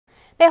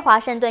被《华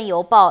盛顿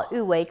邮报》誉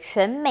为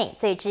全美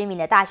最知名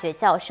的大学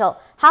教授，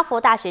哈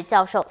佛大学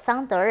教授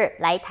桑德尔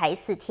来台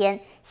4天，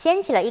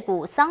掀起了一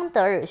股桑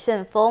德尔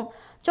旋风。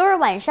周日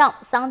晚上，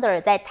桑德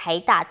尔在台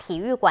大体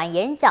育馆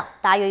演讲，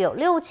大约有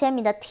6000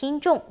名的听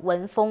众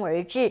闻风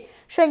而至，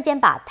瞬间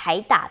把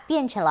台大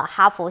变成了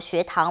哈佛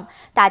学堂。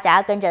大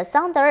家跟着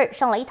桑德尔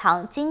上了一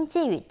堂经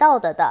济与道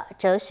德的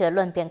哲学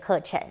论辩课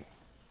程。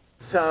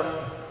Some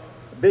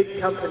big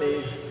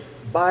companies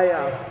buy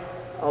up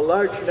a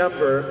large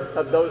number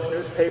of those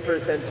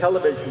newspapers and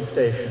television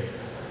stations.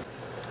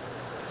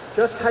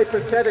 Just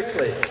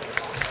hypothetically.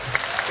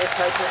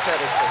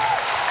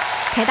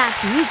 台大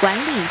体育馆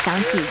里响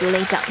起如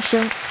雷掌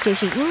声，这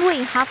是因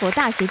为哈佛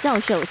大学教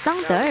授桑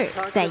德尔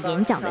在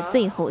演讲的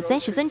最后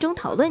30分钟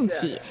讨论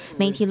起，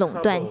媒体垄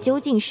断究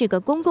竟是个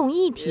公共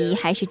议题，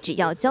还是只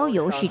要交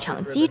由市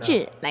场机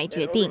制来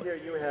决定。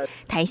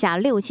台下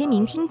6000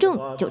名听众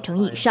9成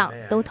以上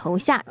都投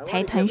下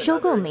财团收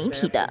购媒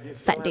体的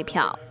反对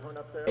票。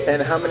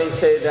And how many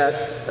say that's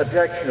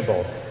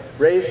objectionable?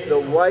 Raise the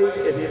white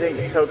if you think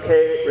it's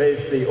okay.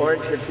 Raise the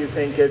orange if you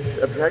think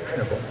it's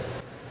objectionable.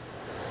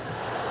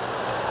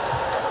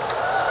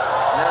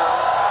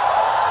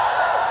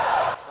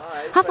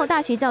 哈佛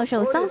大学教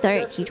授桑德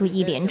尔提出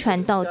一连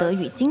串道德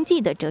与经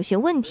济的哲学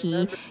问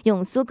题，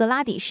用苏格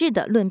拉底式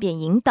的论辩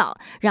引导，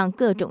让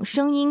各种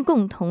声音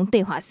共同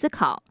对话思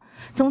考。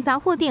从杂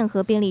货店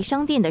和便利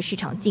商店的市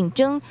场竞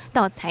争，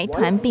到财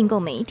团并购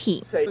媒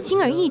体，轻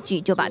而易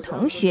举就把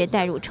同学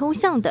带入抽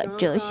象的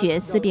哲学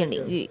思辨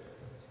领域。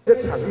这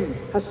个场域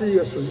它是一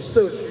个属于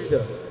社区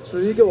的，属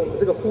于一个我们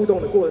这个互动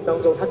的过程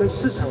当中，它跟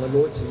市场的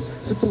逻辑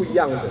是不一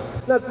样的。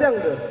那这样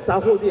的杂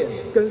货店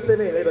跟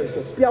 7-Eleven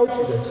所标举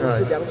的，其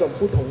实是2种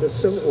不同的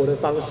生活的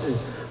方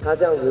式。它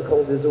这样子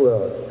控制住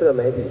了这个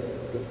媒体，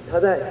它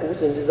在无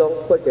形之中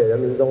会给人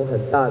民中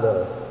很大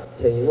的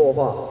潜移默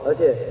化，而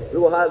且如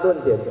果他的论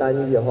点单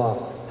一的话，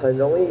很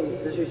容易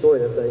失去多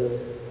元的声音。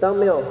当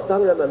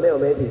人们没有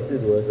媒体识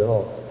读的时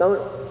候，当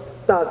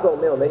大众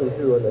没有媒体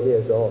识读的能力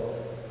的时候，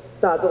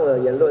大众的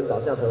言论导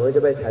向很容易就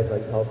被财团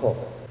操控。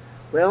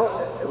Well,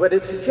 what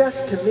it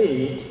suggests to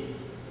me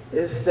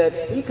is that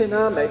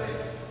economics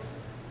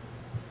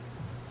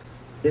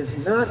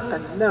is not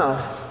enough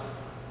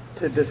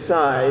to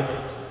decide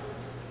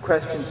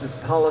questions of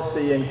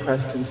policy and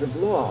questions of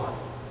law.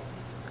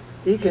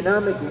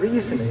 Economic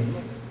reasoning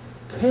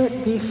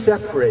can't be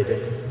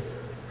separated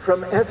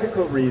from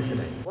ethical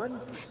reasoning.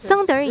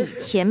 桑德尔以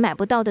钱买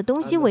不到的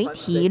东西为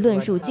题，论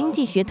述经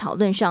济学讨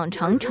论上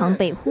常常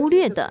被忽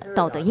略的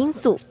道德因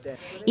素。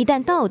一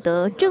旦道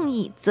德、正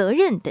义、责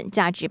任等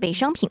价值被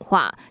商品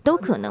化，都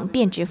可能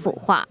变质腐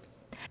化。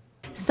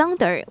桑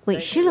德尔为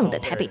湿冷的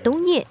台北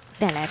冬夜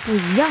带来不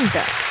一样的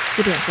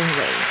思辨氛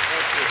围。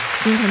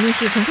新台电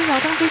视陈春瑶、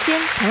张之轩，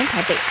台湾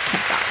台北看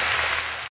到。